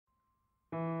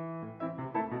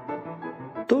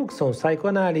Talks on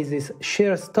Psychoanalysis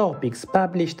shares topics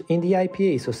published in the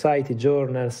IPA Society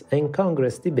journals and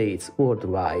Congress debates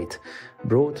worldwide,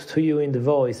 brought to you in the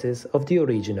voices of the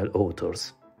original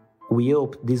authors. We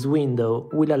hope this window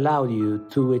will allow you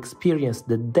to experience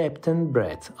the depth and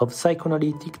breadth of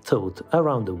psychoanalytic thought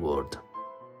around the world.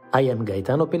 I am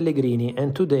Gaetano Pellegrini,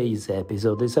 and today's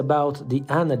episode is about the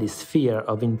analyst's fear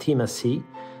of intimacy,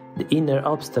 the inner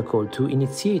obstacle to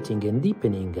initiating and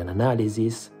deepening an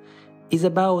analysis, is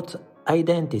about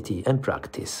identity and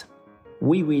practice.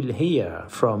 We will hear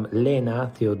from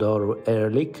Lena Theodorou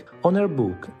Ehrlich on her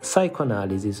book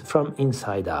Psychoanalysis from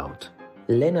Inside Out.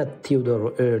 Lena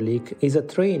Theodorou Ehrlich is a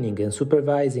training and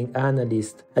supervising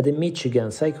analyst at the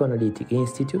Michigan Psychoanalytic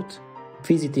Institute,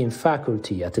 visiting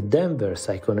faculty at the Denver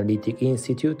Psychoanalytic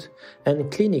Institute,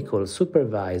 and clinical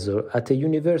supervisor at the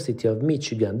University of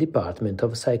Michigan Department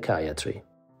of Psychiatry.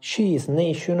 She is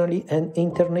nationally and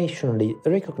internationally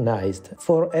recognized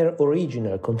for her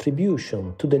original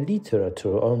contribution to the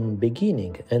literature on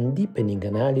beginning and deepening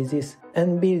analysis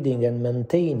and building and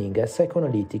maintaining a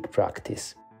psychoanalytic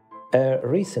practice. Her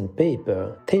recent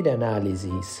paper,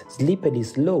 Teleanalysis, Slippery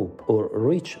Slope or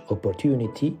Rich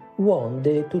Opportunity, won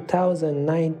the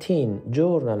 2019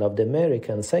 Journal of the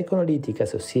American Psychoanalytic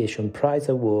Association Prize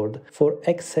Award for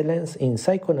Excellence in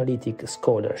Psychoanalytic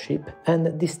Scholarship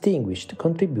and Distinguished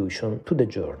Contribution to the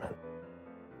journal.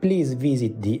 Please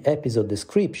visit the episode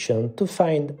description to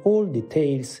find all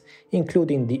details,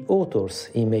 including the author's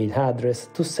email address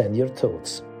to send your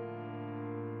thoughts.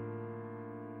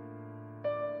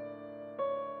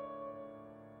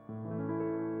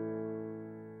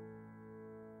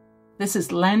 This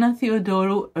is Lena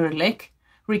Theodorou Ehrlich,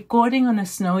 recording on a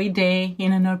snowy day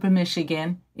in Ann Arbor,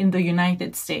 Michigan, in the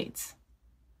United States.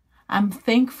 I'm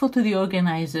thankful to the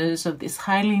organizers of this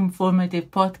highly informative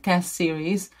podcast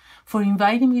series for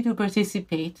inviting me to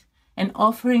participate and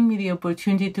offering me the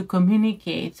opportunity to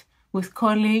communicate with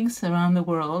colleagues around the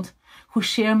world who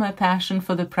share my passion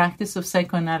for the practice of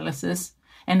psychoanalysis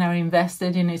and are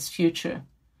invested in its future.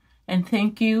 And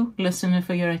thank you, listener,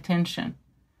 for your attention.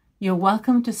 You're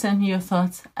welcome to send me your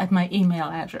thoughts at my email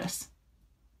address.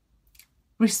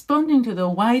 Responding to the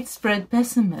widespread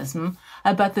pessimism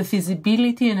about the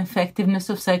feasibility and effectiveness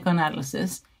of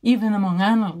psychoanalysis, even among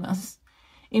analysts,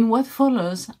 in what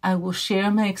follows, I will share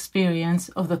my experience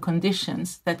of the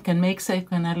conditions that can make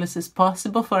psychoanalysis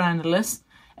possible for analysts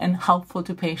and helpful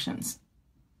to patients.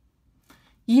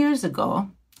 Years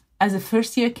ago, as a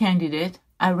first-year candidate,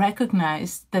 I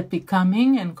recognized that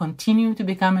becoming and continuing to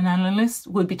become an analyst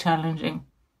would be challenging.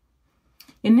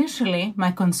 Initially, my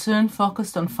concern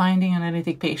focused on finding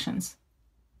analytic patients.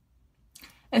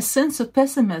 A sense of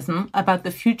pessimism about the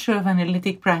future of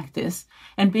analytic practice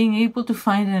and being able to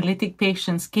find analytic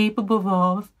patients capable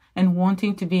of and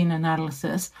wanting to be in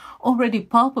analysis, already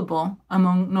palpable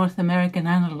among North American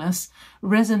analysts,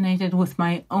 resonated with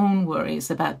my own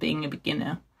worries about being a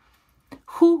beginner.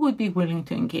 Who would be willing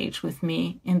to engage with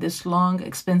me in this long,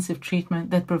 expensive treatment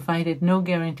that provided no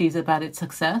guarantees about its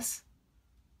success?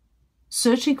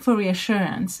 Searching for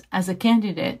reassurance, as a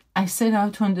candidate, I set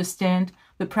out to understand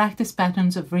the practice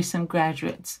patterns of recent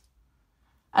graduates.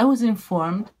 I was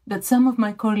informed that some of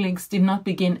my colleagues did not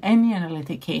begin any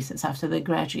analytic cases after they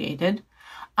graduated,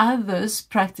 others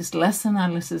practiced less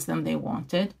analysis than they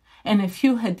wanted, and a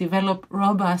few had developed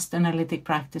robust analytic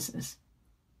practices.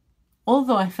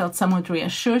 Although I felt somewhat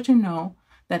reassured to know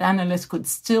that analysts could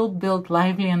still build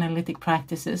lively analytic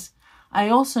practices, I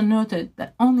also noted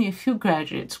that only a few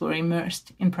graduates were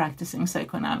immersed in practicing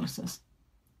psychoanalysis.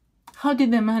 How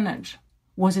did they manage?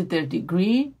 Was it their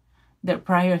degree, their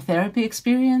prior therapy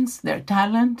experience, their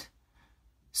talent?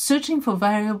 Searching for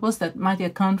variables that might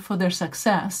account for their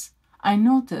success, I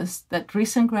noticed that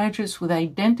recent graduates with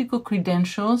identical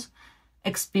credentials,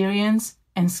 experience,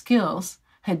 and skills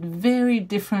had very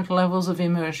different levels of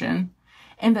immersion,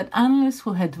 and that analysts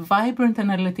who had vibrant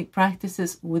analytic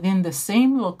practices within the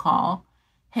same locale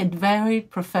had varied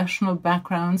professional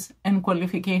backgrounds and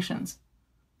qualifications.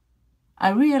 I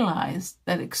realized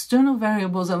that external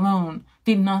variables alone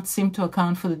did not seem to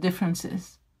account for the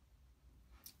differences.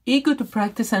 Eager to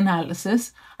practice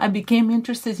analysis, I became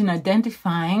interested in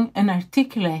identifying and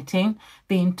articulating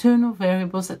the internal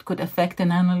variables that could affect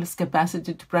an analyst's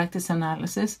capacity to practice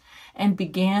analysis, and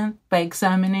began by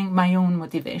examining my own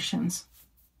motivations.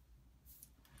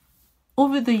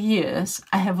 Over the years,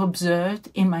 I have observed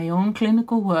in my own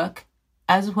clinical work,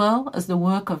 as well as the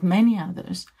work of many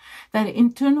others, that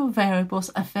internal variables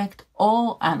affect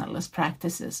all analyst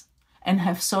practices, and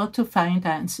have sought to find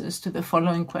answers to the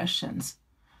following questions.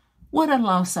 What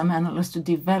allows some analysts to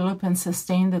develop and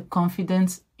sustain the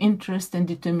confidence interest and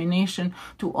determination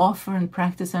to offer and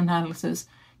practice analysis,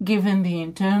 given the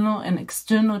internal and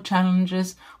external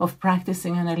challenges of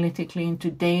practicing analytically in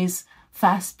today's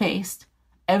fast-paced,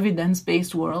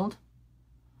 evidence-based world?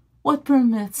 What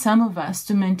permits some of us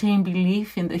to maintain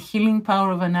belief in the healing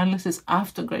power of analysis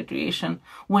after graduation,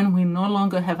 when we no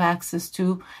longer have access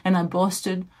to and are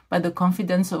bolstered by the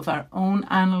confidence of our own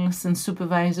analysts and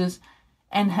supervisors,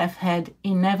 and have had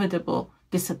inevitable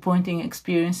disappointing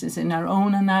experiences in our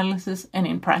own analysis and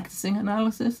in practicing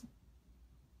analysis?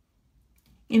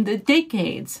 In the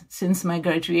decades since my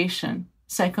graduation,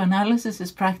 psychoanalysis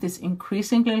is practiced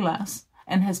increasingly less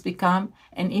and has become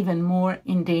an even more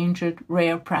endangered,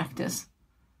 rare practice.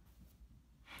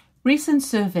 Recent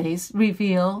surveys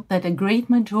reveal that a great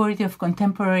majority of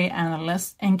contemporary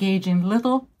analysts engage in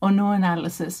little or no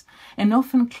analysis and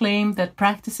often claim that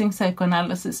practicing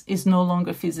psychoanalysis is no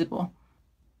longer feasible.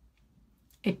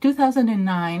 A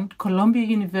 2009 Columbia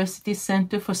University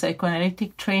Center for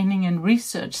Psychoanalytic Training and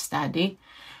Research study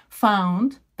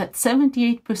found that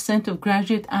 78% of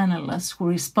graduate analysts who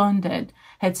responded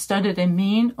had studied a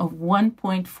mean of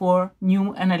 1.4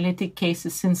 new analytic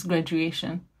cases since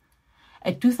graduation.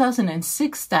 A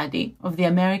 2006 study of the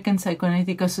American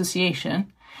Psychoanalytic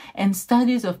Association and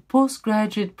studies of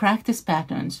postgraduate practice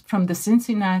patterns from the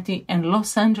Cincinnati and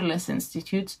Los Angeles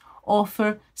Institutes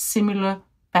offer similar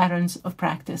patterns of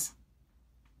practice.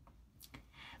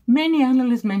 Many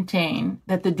analysts maintain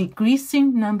that the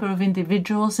decreasing number of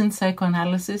individuals in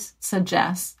psychoanalysis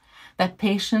suggests that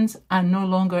patients are no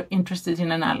longer interested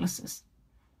in analysis.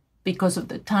 Because of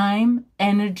the time,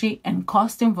 energy, and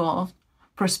cost involved,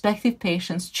 prospective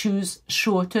patients choose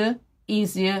shorter,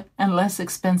 easier, and less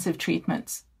expensive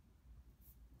treatments.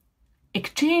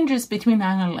 Exchanges between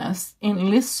analysts in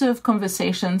listserv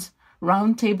conversations,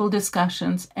 roundtable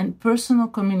discussions, and personal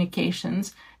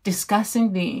communications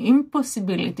discussing the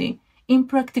impossibility,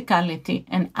 impracticality,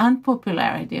 and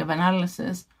unpopularity of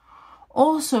analysis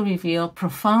also reveal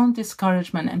profound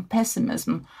discouragement and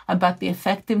pessimism about the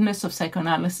effectiveness of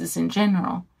psychoanalysis in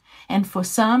general, and for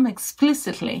some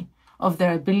explicitly of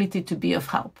their ability to be of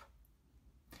help.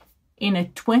 In a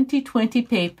 2020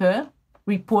 paper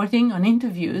reporting on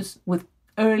interviews with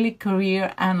early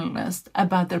career analysts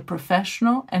about their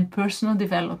professional and personal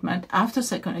development after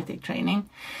psychoanalytic training,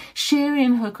 Sherry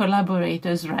and her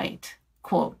collaborators write,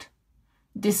 quote,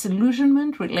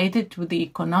 "Disillusionment related to the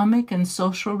economic and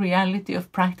social reality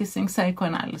of practicing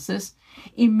psychoanalysis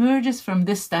emerges from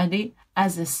this study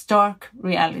as a stark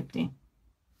reality.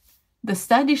 The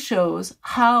study shows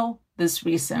how this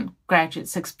recent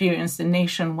graduates experienced the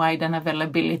nationwide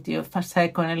unavailability of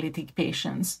psychoanalytic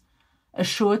patients, a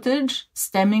shortage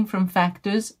stemming from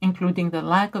factors including the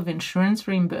lack of insurance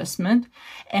reimbursement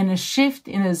and a shift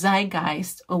in the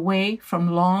zeitgeist away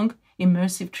from long,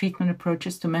 immersive treatment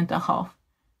approaches to mental health."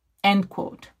 End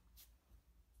quote.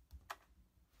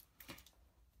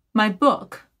 My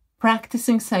book,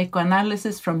 Practicing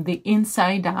Psychoanalysis from the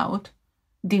Inside Out,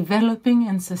 Developing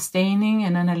and Sustaining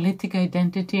an Analytic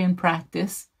Identity and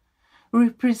Practice,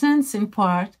 represents in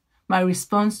part my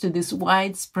response to this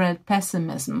widespread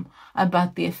pessimism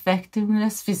about the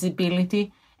effectiveness,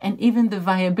 feasibility, and even the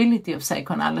viability of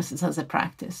psychoanalysis as a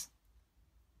practice.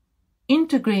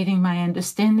 Integrating my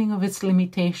understanding of its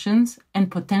limitations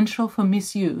and potential for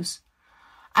misuse,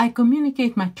 I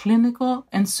communicate my clinical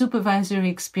and supervisory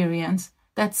experience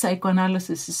that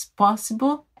psychoanalysis is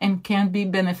possible and can be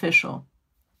beneficial.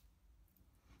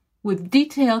 With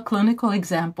detailed clinical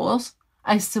examples,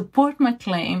 I support my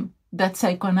claim that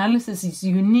psychoanalysis is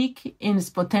unique in its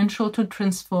potential to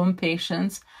transform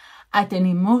patients at an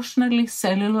emotionally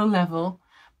cellular level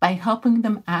by helping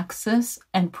them access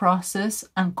and process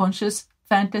unconscious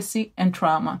fantasy and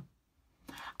trauma.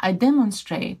 I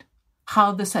demonstrate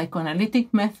how the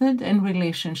psychoanalytic method and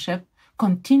relationship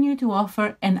continue to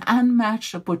offer an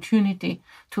unmatched opportunity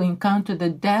to encounter the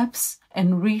depths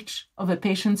and reach of a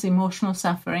patient's emotional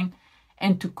suffering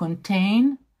and to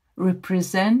contain,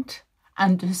 represent,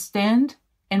 understand,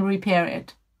 and repair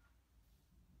it.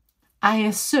 I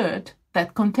assert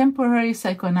that contemporary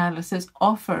psychoanalysis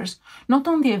offers not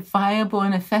only a viable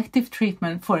and effective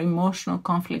treatment for emotional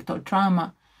conflict or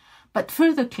trauma, but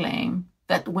further claim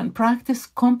that when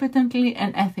practiced competently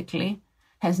and ethically,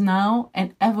 has now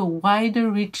an ever wider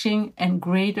reaching and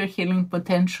greater healing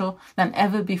potential than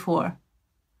ever before.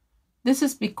 This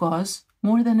is because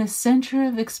more than a century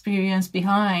of experience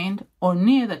behind or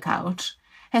near the couch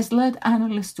has led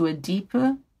analysts to a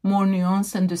deeper, more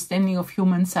nuanced understanding of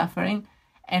human suffering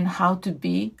and how to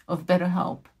be of better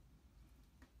help.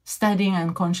 Studying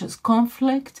unconscious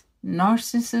conflict,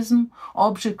 narcissism,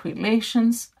 object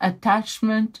relations,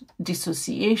 attachment,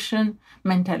 dissociation,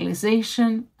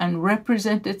 mentalization,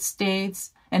 unrepresented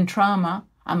states, and trauma,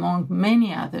 among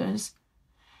many others,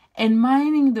 and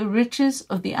mining the riches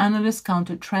of the analyst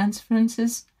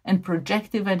countertransferences and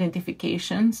projective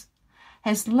identifications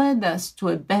has led us to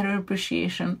a better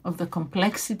appreciation of the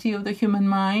complexity of the human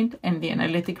mind and the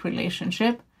analytic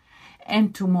relationship,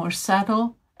 and to more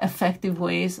subtle, effective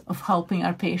ways of helping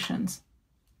our patients.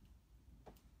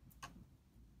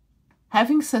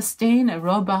 Having sustained a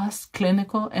robust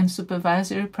clinical and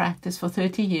supervisory practice for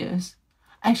 30 years,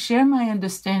 I share my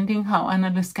understanding how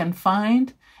analysts can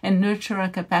find and nurture our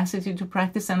capacity to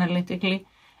practice analytically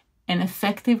and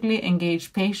effectively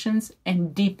engage patients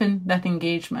and deepen that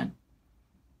engagement.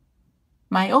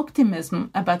 My optimism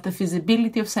about the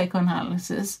feasibility of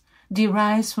psychoanalysis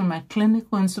derives from my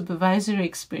clinical and supervisory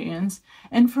experience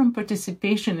and from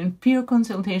participation in peer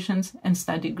consultations and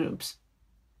study groups.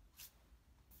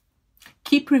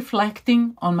 Keep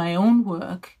reflecting on my own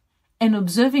work and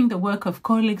observing the work of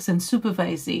colleagues and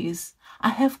supervisees, I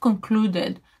have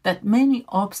concluded that many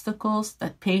obstacles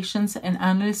that patients and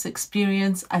analysts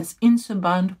experience as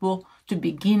insurmountable to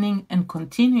beginning and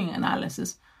continuing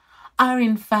analysis are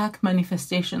in fact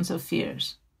manifestations of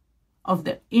fears, of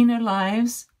their inner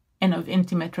lives and of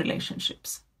intimate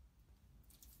relationships.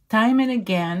 Time and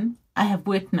again, I have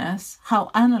witnessed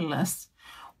how analysts,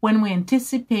 when we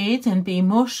anticipate and be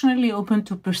emotionally open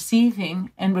to perceiving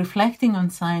and reflecting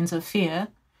on signs of fear,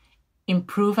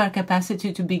 improve our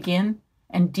capacity to begin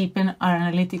and deepen our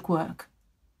analytic work.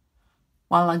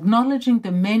 While acknowledging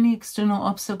the many external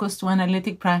obstacles to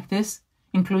analytic practice,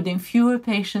 including fewer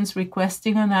patients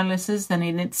requesting analysis than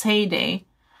in its heyday,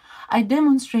 I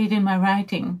demonstrate in my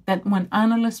writing that when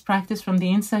analysts practice from the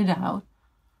inside out,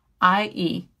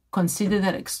 i.e., consider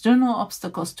that external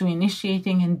obstacles to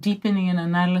initiating and deepening an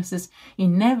analysis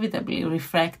inevitably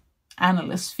reflect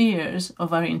analysts' fears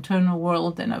of our internal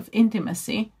world and of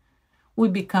intimacy, we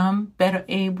become better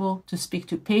able to speak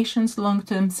to patients'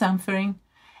 long-term suffering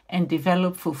and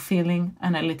develop fulfilling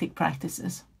analytic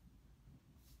practices.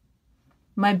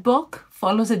 My book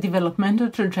follows a developmental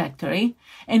trajectory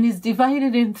and is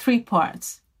divided in 3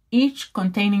 parts, each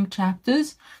containing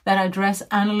chapters that address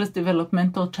analyst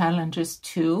developmental challenges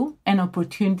to and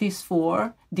opportunities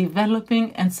for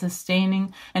developing and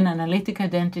sustaining an analytic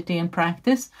identity and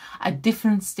practice at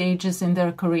different stages in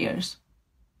their careers.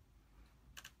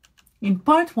 In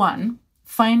part 1,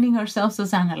 Finding Ourselves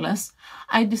as Analysts,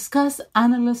 I discuss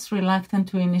analysts reluctant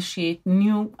to initiate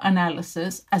new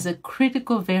analysis as a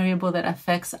critical variable that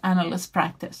affects analyst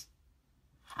practice.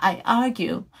 I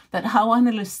argue that how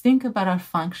analysts think about our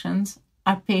functions,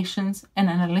 our patients, and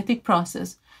analytic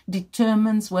process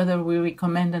determines whether we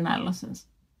recommend analysis.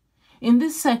 In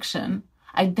this section,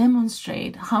 I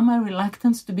demonstrate how my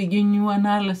reluctance to begin new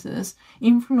analysis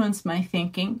influenced my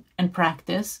thinking and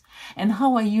practice, and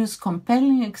how I use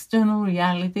compelling external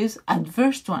realities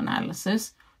adverse to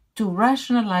analysis to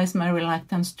rationalize my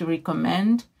reluctance to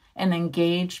recommend and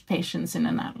engage patients in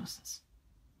analysis.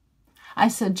 I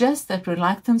suggest that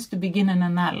reluctance to begin an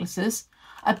analysis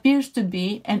appears to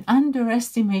be an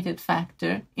underestimated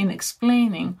factor in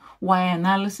explaining why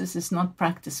analysis is not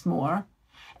practiced more,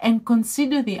 and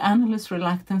consider the analyst's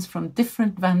reluctance from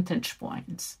different vantage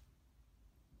points.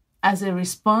 As a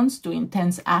response to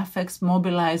intense affects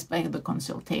mobilized by the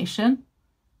consultation,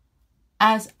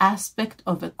 as aspect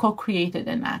of a co-created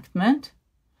enactment,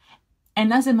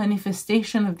 and as a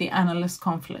manifestation of the analyst's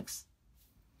conflicts.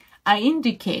 I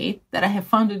indicate that I have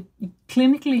found it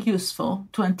clinically useful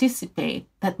to anticipate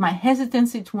that my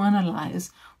hesitancy to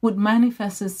analyze would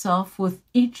manifest itself with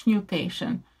each new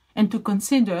patient, and to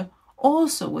consider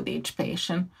also with each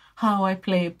patient how I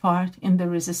play a part in the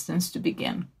resistance to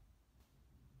begin.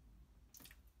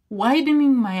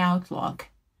 Widening my outlook,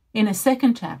 in a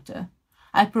second chapter,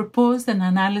 I propose that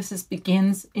analysis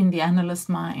begins in the analyst's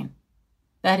mind.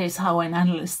 That is how an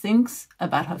analyst thinks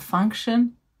about her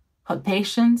function, her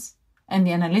patients, and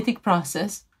the analytic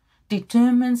process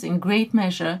determines in great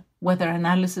measure whether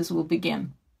analysis will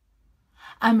begin.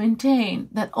 I maintain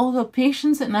that although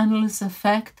patients and analysts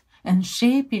affect and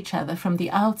shape each other from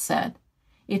the outset,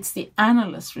 it's the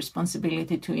analyst's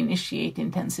responsibility to initiate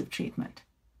intensive treatment.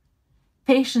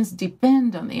 Patients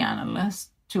depend on the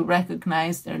analyst to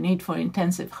recognize their need for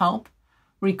intensive help,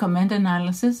 recommend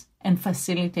analysis, and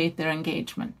facilitate their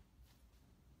engagement.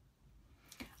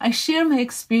 I share my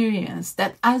experience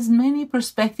that as many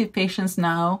prospective patients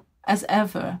now as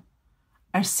ever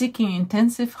are seeking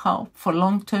intensive help for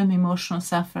long-term emotional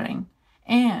suffering,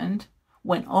 and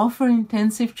when offered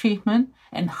intensive treatment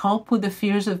and help with the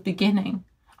fears of beginning,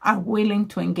 are willing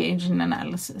to engage in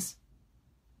analysis.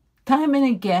 Time and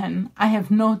again, I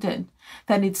have noted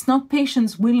that it's not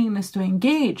patients' willingness to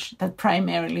engage that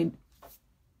primarily,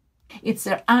 it's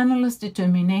their analyst's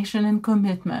determination and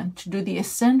commitment to do the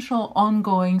essential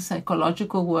ongoing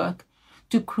psychological work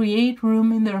to create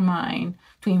room in their mind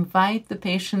to invite the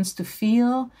patients to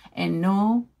feel and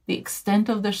know the extent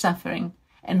of their suffering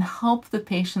and help the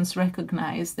patients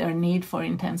recognize their need for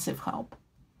intensive help.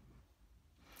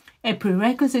 A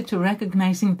prerequisite to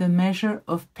recognizing the measure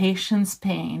of patients'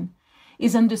 pain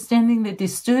is understanding the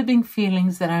disturbing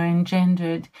feelings that are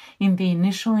engendered in the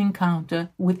initial encounter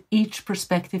with each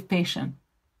prospective patient.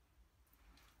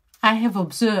 I have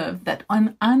observed that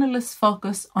when analysts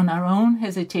focus on our own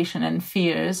hesitation and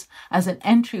fears as an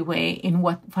entryway in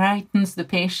what frightens the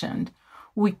patient,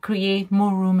 we create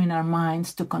more room in our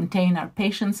minds to contain our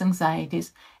patient's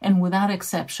anxieties and, without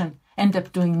exception, end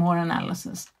up doing more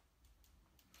analysis.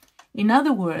 In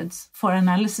other words, for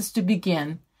analysis to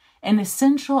begin, an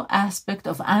essential aspect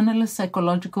of analyst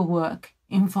psychological work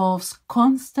involves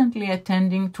constantly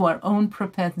attending to our own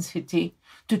propensity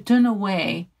to turn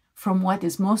away from what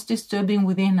is most disturbing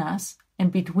within us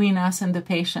and between us and the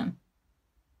patient.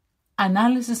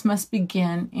 Analysis must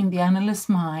begin in the analyst's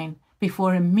mind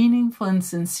before a meaningful and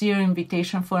sincere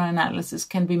invitation for analysis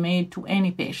can be made to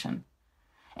any patient.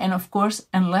 And of course,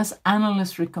 unless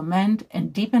analysts recommend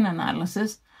and deepen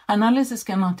analysis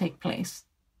cannot take place.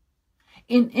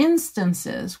 In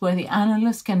instances where the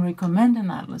analyst can recommend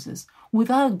analysis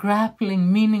without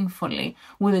grappling meaningfully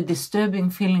with the disturbing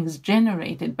feelings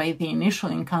generated by the initial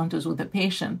encounters with the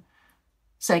patient,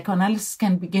 psychoanalysis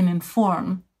can begin in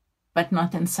form, but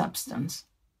not in substance.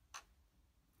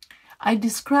 I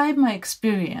describe my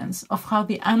experience of how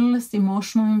the analyst's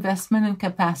emotional investment and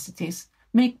capacities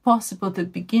make possible the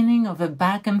beginning of a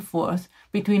back and forth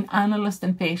between analyst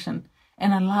and patient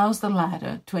and allows the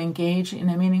latter to engage in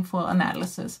a meaningful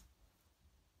analysis.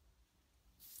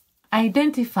 I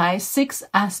identify 6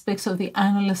 aspects of the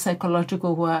analyst's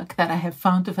psychological work that I have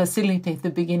found to facilitate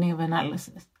the beginning of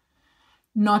analysis.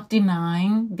 Not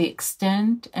denying the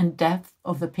extent and depth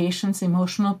of the patient's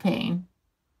emotional pain,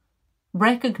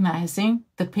 recognizing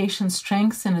the patient's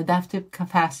strengths and adaptive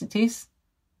capacities,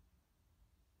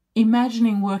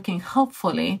 imagining working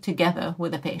helpfully together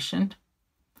with the patient,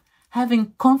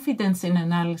 having confidence in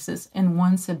analysis and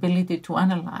one's ability to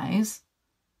analyze,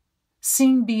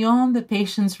 seeing beyond the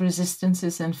patient's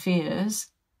resistances and fears,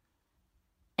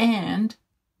 and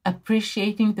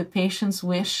appreciating the patient's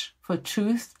wish for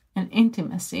truth and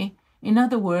intimacy, in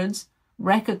other words,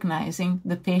 recognizing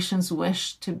the patient's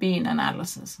wish to be in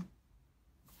analysis.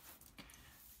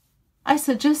 I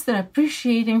suggest that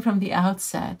appreciating from the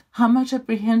outset how much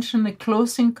apprehension a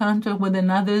close encounter with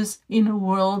another's inner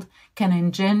world can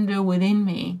engender within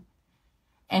me,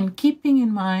 and keeping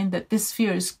in mind that this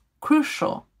fear is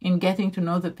crucial in getting to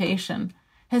know the patient,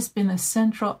 has been a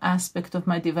central aspect of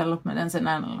my development as an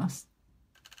analyst.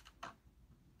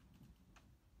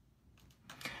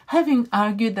 Having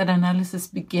argued that analysis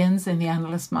begins in the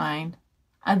analyst's mind,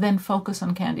 I then focus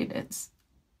on candidates.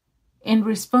 In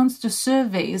response to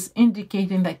surveys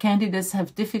indicating that candidates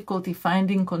have difficulty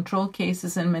finding control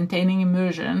cases and maintaining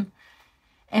immersion,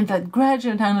 and that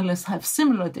graduate analysts have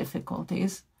similar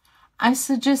difficulties, I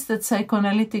suggest that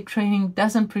psychoanalytic training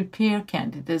doesn't prepare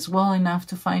candidates well enough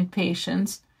to find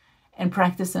patients and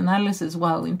practice analysis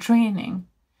while in training,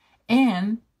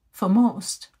 and, for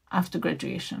most, after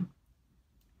graduation.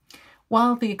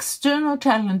 While the external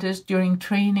challenges during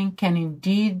training can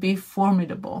indeed be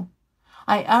formidable,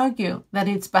 I argue that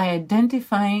it's by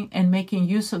identifying and making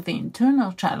use of the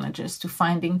internal challenges to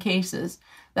finding cases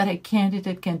that a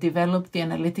candidate can develop the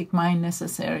analytic mind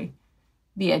necessary,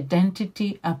 the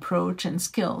identity, approach, and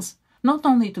skills, not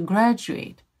only to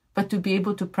graduate, but to be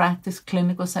able to practice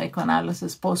clinical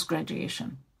psychoanalysis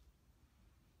post-graduation.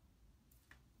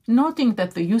 Noting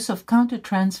that the use of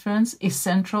countertransference is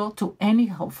central to any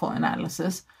helpful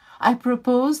analysis, I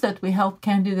propose that we help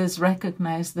candidates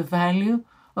recognize the value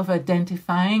of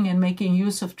identifying and making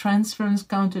use of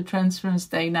transference-countertransference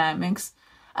dynamics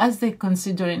as they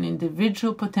consider an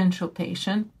individual potential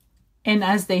patient and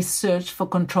as they search for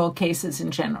control cases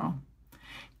in general.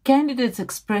 Candidates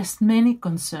expressed many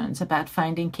concerns about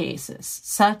finding cases,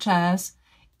 such as,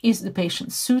 is the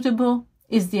patient suitable?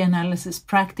 Is the analysis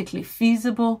practically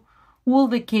feasible? Will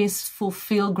the case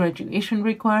fulfill graduation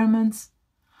requirements?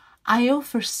 I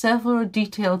offer several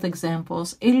detailed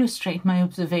examples illustrate my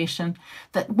observation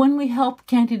that when we help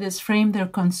candidates frame their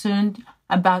concern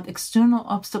about external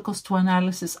obstacles to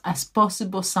analysis as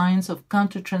possible signs of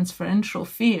countertransferential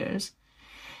fears,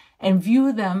 and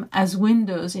view them as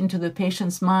windows into the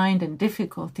patient's mind and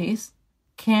difficulties,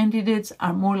 candidates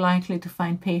are more likely to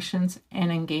find patients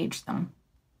and engage them.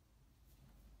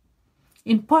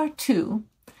 In part 2,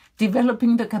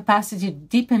 developing the capacity to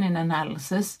deepen in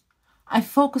analysis, I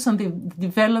focus on the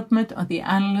development of the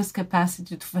analyst's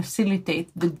capacity to facilitate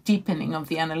the deepening of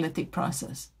the analytic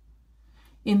process.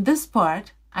 In this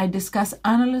part, I discuss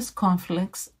analyst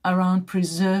conflicts around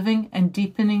preserving and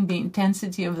deepening the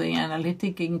intensity of the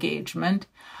analytic engagement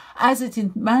as it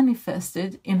is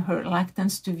manifested in her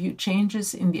reluctance to view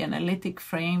changes in the analytic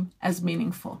frame as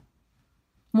meaningful.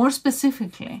 More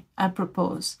specifically, I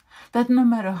propose that no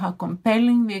matter how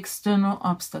compelling the external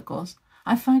obstacles,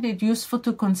 I find it useful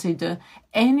to consider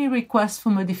any request for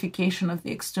modification of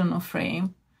the external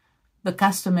frame, the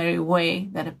customary way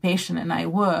that a patient and I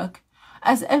work,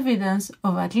 as evidence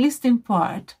of, at least in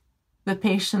part, the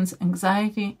patient's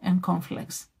anxiety and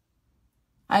conflicts.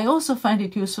 I also find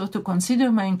it useful to consider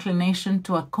my inclination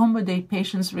to accommodate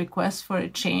patients' requests for a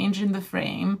change in the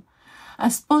frame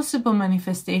as possible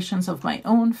manifestations of my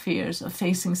own fears of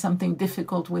facing something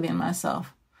difficult within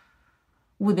myself.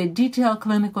 With a detailed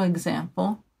clinical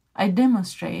example, I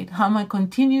demonstrate how my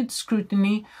continued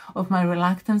scrutiny of my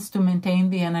reluctance to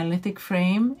maintain the analytic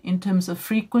frame in terms of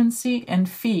frequency and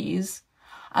fees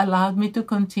allowed me to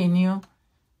continue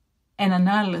an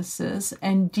analysis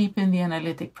and deepen the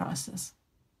analytic process.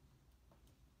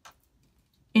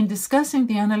 In discussing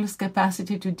the analyst's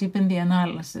capacity to deepen the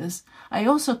analysis, I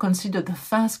also consider the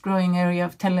fast-growing area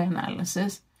of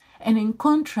teleanalysis, and in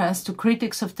contrast to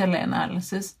critics of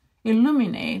teleanalysis,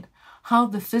 illuminate how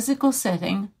the physical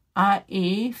setting,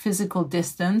 i.e. physical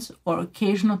distance or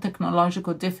occasional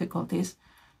technological difficulties,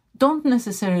 don't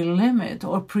necessarily limit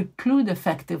or preclude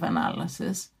effective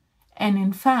analysis, and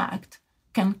in fact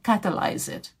can catalyze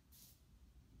it.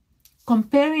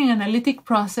 Comparing analytic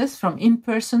process from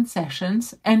in-person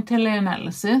sessions and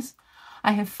teleanalysis,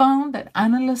 I have found that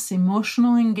analysts'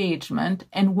 emotional engagement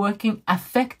and working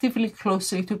affectively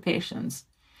closely to patients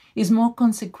is more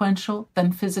consequential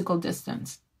than physical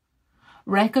distance.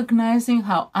 Recognizing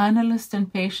how analyst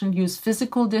and patient use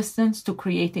physical distance to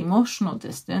create emotional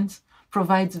distance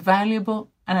provides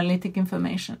valuable analytic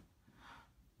information.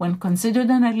 When considered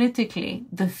analytically,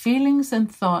 the feelings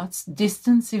and thoughts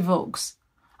distance evokes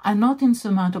are not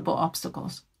insurmountable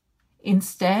obstacles.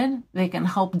 Instead, they can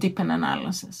help deepen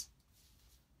analysis.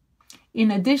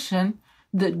 In addition,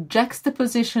 the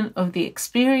juxtaposition of the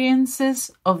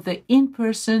experiences of the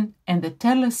in-person and the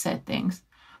tele-settings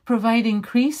provide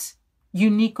increased,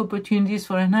 unique opportunities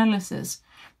for analysis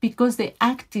because they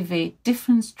activate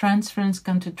different transference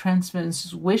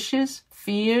countertransference wishes,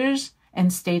 fears,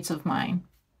 and states of mind.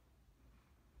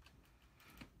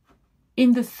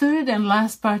 In the third and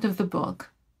last part of the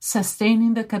book,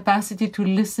 Sustaining the Capacity to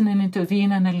Listen and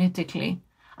Intervene Analytically,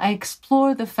 I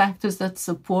explore the factors that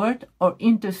support or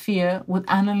interfere with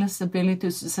analysts' ability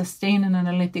to sustain an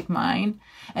analytic mind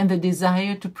and the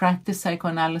desire to practice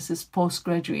psychoanalysis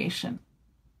post-graduation.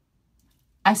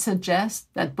 I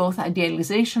suggest that both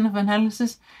idealization of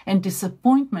analysis and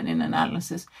disappointment in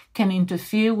analysis can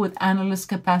interfere with analysts'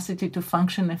 capacity to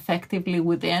function effectively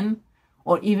within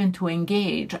or even to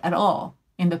engage at all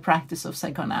in the practice of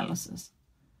psychoanalysis.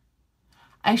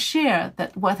 I share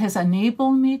that what has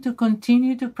enabled me to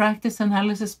continue to practice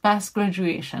analysis past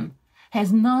graduation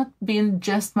has not been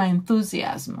just my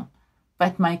enthusiasm,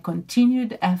 but my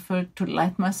continued effort to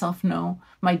let myself know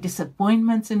my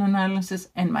disappointments in analysis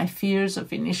and my fears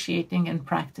of initiating and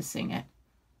practicing it.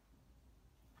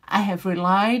 I have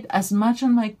relied as much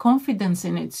on my confidence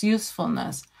in its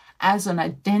usefulness as on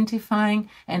identifying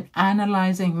and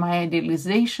analyzing my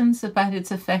idealizations about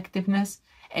its effectiveness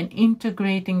and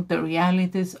integrating the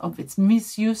realities of its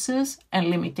misuses and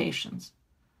limitations.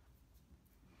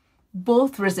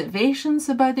 Both reservations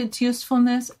about its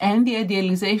usefulness and the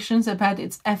idealizations about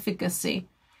its efficacy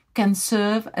can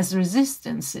serve as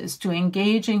resistances to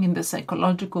engaging in the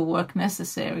psychological work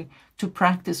necessary to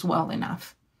practice well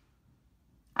enough.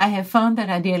 I have found that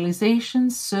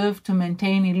idealizations serve to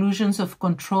maintain illusions of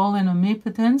control and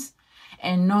omnipotence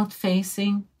and not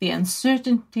facing the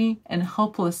uncertainty and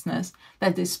hopelessness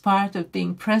that is part of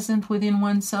being present within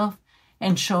oneself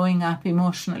and showing up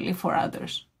emotionally for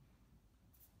others.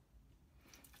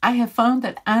 I have found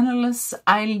that analysts'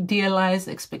 idealized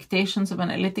expectations of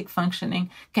analytic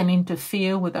functioning can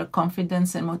interfere with our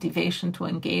confidence and motivation to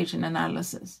engage in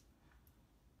analysis.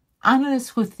 Analysts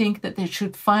who think that they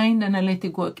should find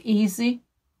analytic work easy,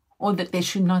 or that they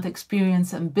should not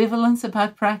experience ambivalence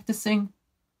about practicing,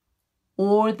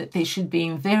 or that they should be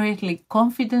invariably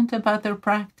confident about their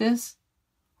practice,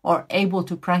 or able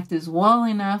to practice well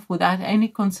enough without any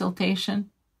consultation,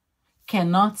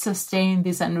 cannot sustain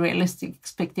these unrealistic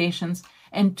expectations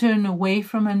and turn away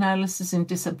from analysis in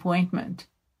disappointment,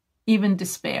 even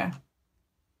despair.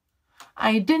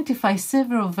 I identify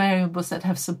several variables that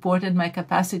have supported my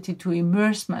capacity to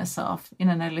immerse myself in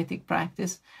analytic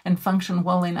practice and function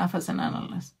well enough as an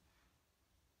analyst.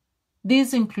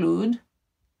 These include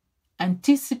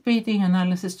anticipating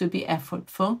analysis to be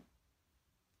effortful,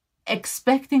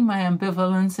 expecting my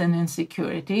ambivalence and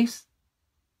insecurities,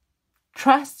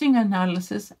 trusting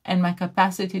analysis and my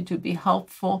capacity to be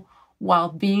helpful while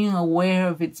being aware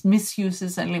of its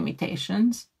misuses and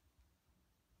limitations,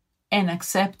 and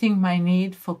accepting my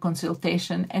need for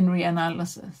consultation and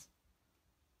reanalysis.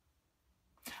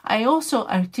 I also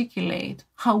articulate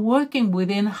how working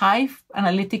within high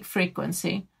analytic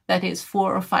frequency, that is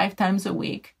 4 or 5 times a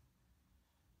week,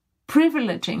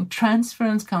 privileging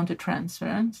transference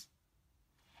countertransference,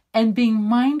 and being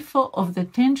mindful of the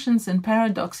tensions and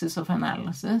paradoxes of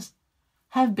analysis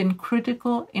have been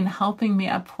critical in helping me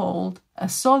uphold a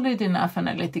solid enough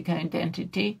analytical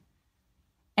identity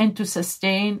and to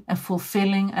sustain a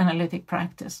fulfilling analytic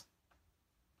practice.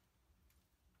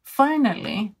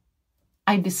 Finally,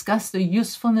 I discussed the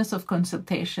usefulness of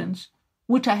consultations,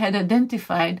 which I had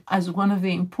identified as one of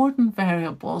the important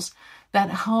variables that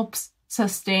helps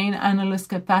sustain analyst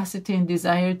capacity and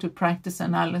desire to practice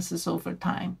analysis over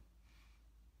time.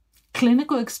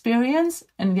 Clinical experience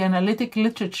and the analytic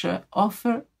literature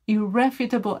offer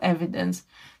irrefutable evidence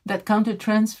that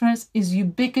countertransference is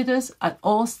ubiquitous at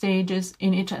all stages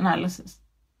in each analysis.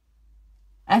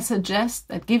 I suggest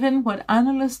that given what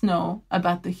analysts know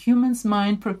about the human's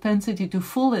mind propensity to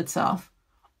fool itself,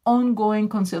 ongoing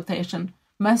consultation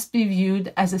must be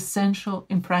viewed as essential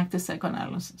in practice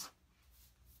psychoanalysis.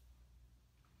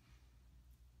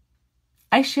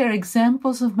 I share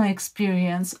examples of my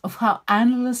experience of how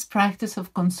analysts' practice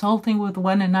of consulting with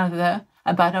one another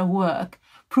about our work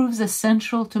proves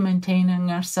essential to maintaining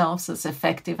ourselves as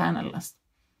effective analysts.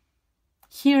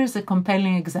 Here is a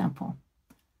compelling example.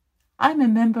 I'm a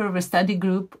member of a study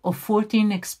group of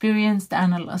 14 experienced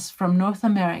analysts from North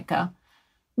America,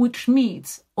 which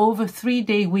meets over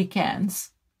 3-day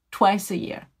weekends twice a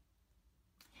year.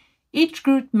 Each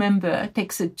group member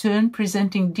takes a turn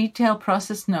presenting detailed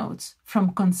process notes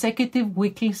from consecutive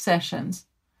weekly sessions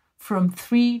from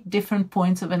 3 different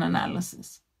points of an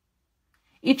analysis.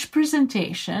 Each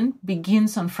presentation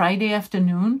begins on Friday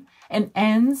afternoon and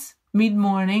ends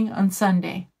mid-morning on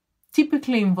Sunday,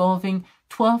 typically involving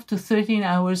 12 to 13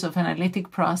 hours of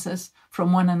analytic process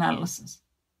from one analysis.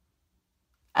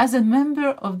 As a member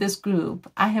of this group,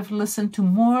 I have listened to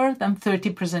more than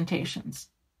 30 presentations.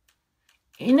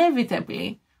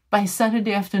 Inevitably, by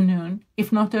Saturday afternoon,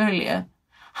 if not earlier,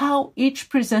 how each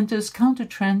presenter's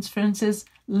countertransferences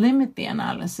limit the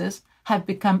analysis have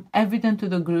become evident to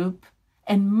the group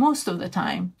and most of the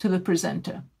time to the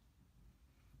presenter.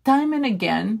 Time and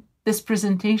again, these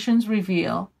presentations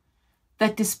reveal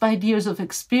that despite years of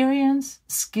experience,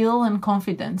 skill, and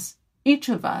confidence, each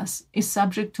of us is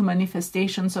subject to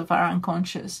manifestations of our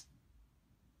unconscious.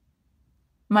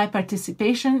 My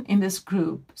participation in this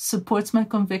group supports my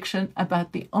conviction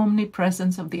about the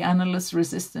omnipresence of the analyst's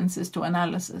resistances to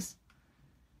analysis.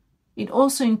 It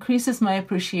also increases my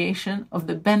appreciation of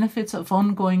the benefits of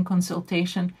ongoing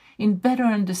consultation in better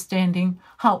understanding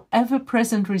how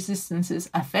ever-present resistances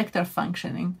affect our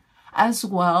functioning, as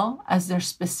well as their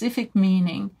specific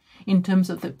meaning in terms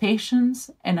of the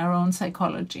patient's and our own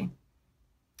psychology.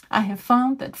 I have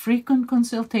found that frequent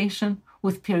consultation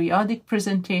with periodic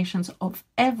presentations of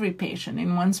every patient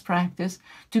in one's practice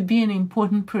to be an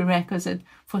important prerequisite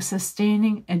for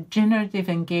sustaining a generative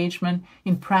engagement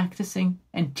in practicing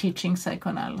and teaching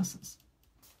psychoanalysis.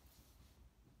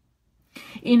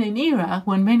 In an era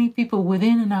when many people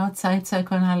within and outside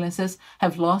psychoanalysis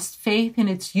have lost faith in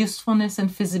its usefulness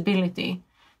and feasibility,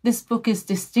 this book is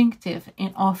distinctive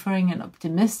in offering an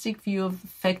optimistic view of the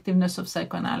effectiveness of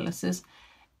psychoanalysis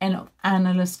and of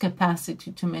analysts'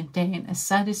 capacity to maintain a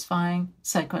satisfying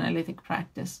psychoanalytic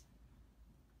practice.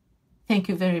 Thank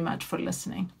you very much for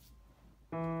listening.